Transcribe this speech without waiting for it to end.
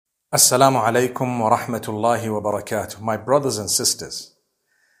Assalamu alaikum wa rahmatullahi wa barakatuh. My brothers and sisters,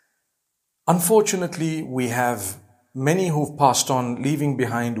 unfortunately we have many who've passed on, leaving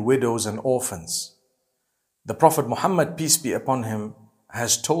behind widows and orphans. The Prophet Muhammad, peace be upon him,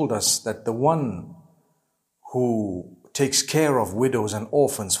 has told us that the one who takes care of widows and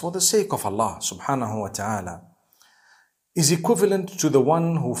orphans for the sake of Allah subhanahu wa ta'ala is equivalent to the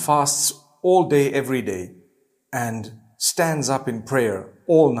one who fasts all day every day and stands up in prayer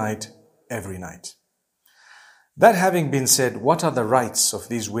all night, every night. That having been said, what are the rights of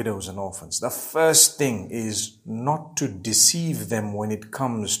these widows and orphans? The first thing is not to deceive them when it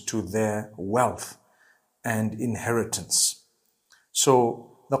comes to their wealth and inheritance.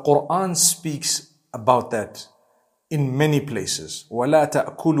 So the Quran speaks about that in many places. وَلَا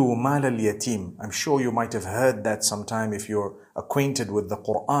تَأْكُلُوا مَالَ الْيَتِيمِ. I'm sure you might have heard that sometime if you're acquainted with the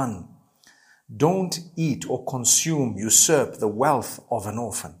Quran. Don't eat or consume, usurp the wealth of an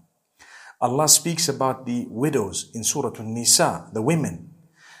orphan. Allah speaks about the widows in Surah An-Nisa, the women.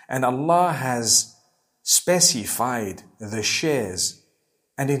 And Allah has specified the shares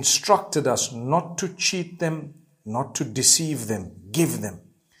and instructed us not to cheat them, not to deceive them, give them.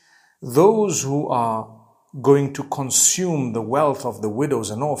 Those who are going to consume the wealth of the widows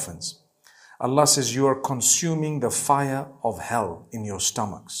and orphans, Allah says you are consuming the fire of hell in your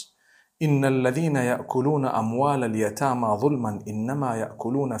stomachs. إن الذين يأكلون أموال اليتامى ظلما إنما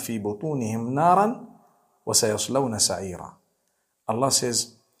يأكلون في بطونهم نارا وسيصلون سعيرا. Allah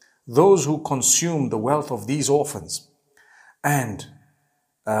says, those who consume the wealth of these orphans and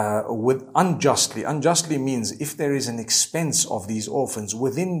with unjustly means if there is an expense of these orphans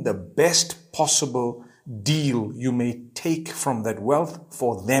within the best possible deal you may take from that wealth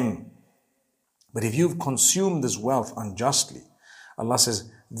for them. But if you've consumed this wealth unjustly, Allah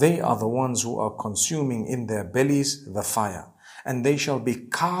says, they are the ones who are consuming in their bellies the fire, and they shall be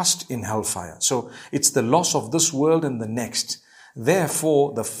cast in hellfire. So it's the loss of this world and the next.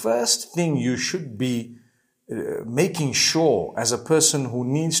 Therefore, the first thing you should be making sure as a person who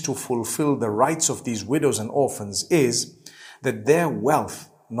needs to fulfill the rights of these widows and orphans is that their wealth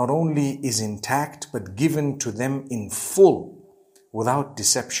not only is intact but given to them in full without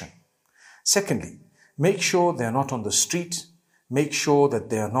deception. Secondly, make sure they're not on the street. Make sure that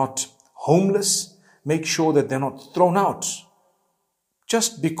they are not homeless. Make sure that they're not thrown out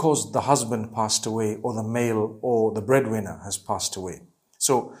just because the husband passed away or the male or the breadwinner has passed away.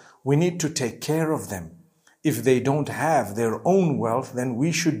 So we need to take care of them. If they don't have their own wealth, then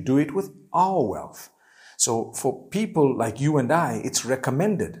we should do it with our wealth. So for people like you and I, it's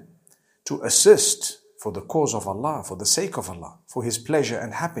recommended to assist for the cause of Allah, for the sake of Allah, for His pleasure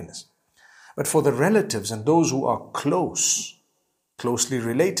and happiness. But for the relatives and those who are closely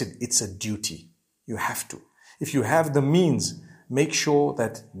related, it's a duty. You have to. If you have the means, make sure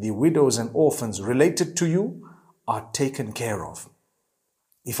that the widows and orphans related to you are taken care of.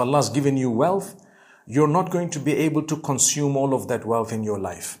 If Allah's given you wealth, you're not going to be able to consume all of that wealth in your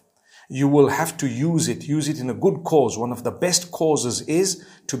life. You will have to use it in a good cause. One of the best causes is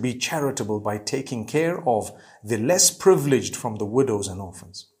to be charitable by taking care of the less privileged from the widows and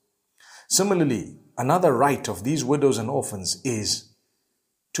orphans. Similarly, another right of these widows and orphans is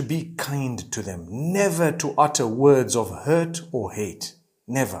to be kind to them, never to utter words of hurt or hate.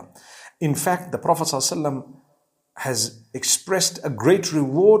 Never. In fact, the Prophet ﷺ has expressed a great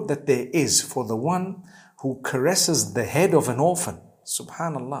reward that there is for the one who caresses the head of an orphan.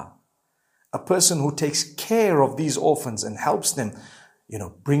 Subhanallah. A person who takes care of these orphans and helps them,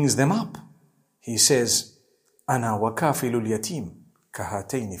 brings them up. He says, Ana wa kafilul yatim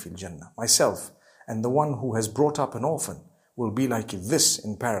kahatayni fil jannah. Myself and the one who has brought up an orphan will be like this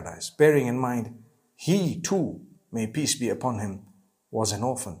in paradise. Bearing in mind, he too, may peace be upon him, was an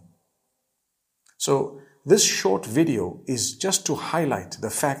orphan. So this short video is just to highlight the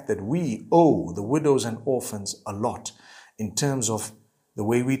fact that we owe the widows and orphans a lot in terms of the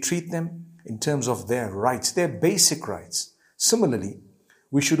way we treat them, in terms of their rights, their basic rights. Similarly,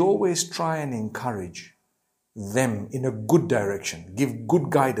 we should always try and encourage them in a good direction, give good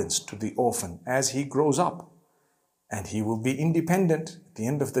guidance to the orphan as he grows up. And he will be independent at the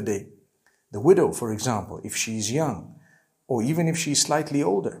end of the day. The widow, for example, if she's young, or even if she's slightly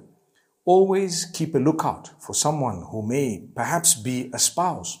older, always keep a lookout for someone who may perhaps be a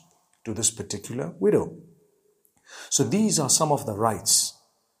spouse to this particular widow. So these are some of the rights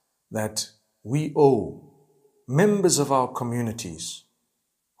that we owe members of our communities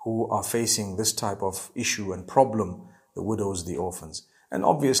who are facing this type of issue and problem, the widows, the orphans. And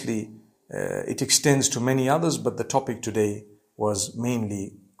obviously, it extends to many others, but the topic today was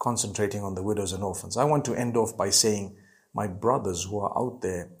mainly concentrating on the widows and orphans. I want to end off by saying, my brothers who are out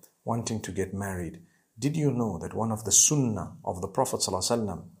there wanting to get married. Did you know that one of the sunnah of the Prophet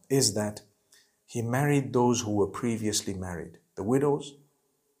ﷺ is that he married those who were previously married, the widows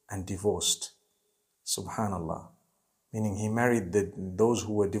and divorced? Subhanallah. Meaning he married those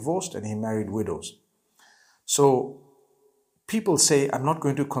who were divorced and he married widows. So people say, I'm not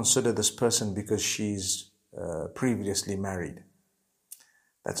going to consider this person because she's previously married.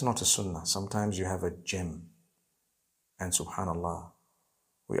 That's not a sunnah. Sometimes you have a gem. And subhanallah,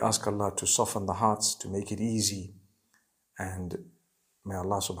 we ask Allah to soften the hearts, to make it easy. And may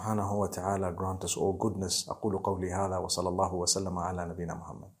Allah subhanahu wa ta'ala grant us all goodness. أقول قولي هذا وصلى الله وسلم على نبينا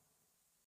محمد.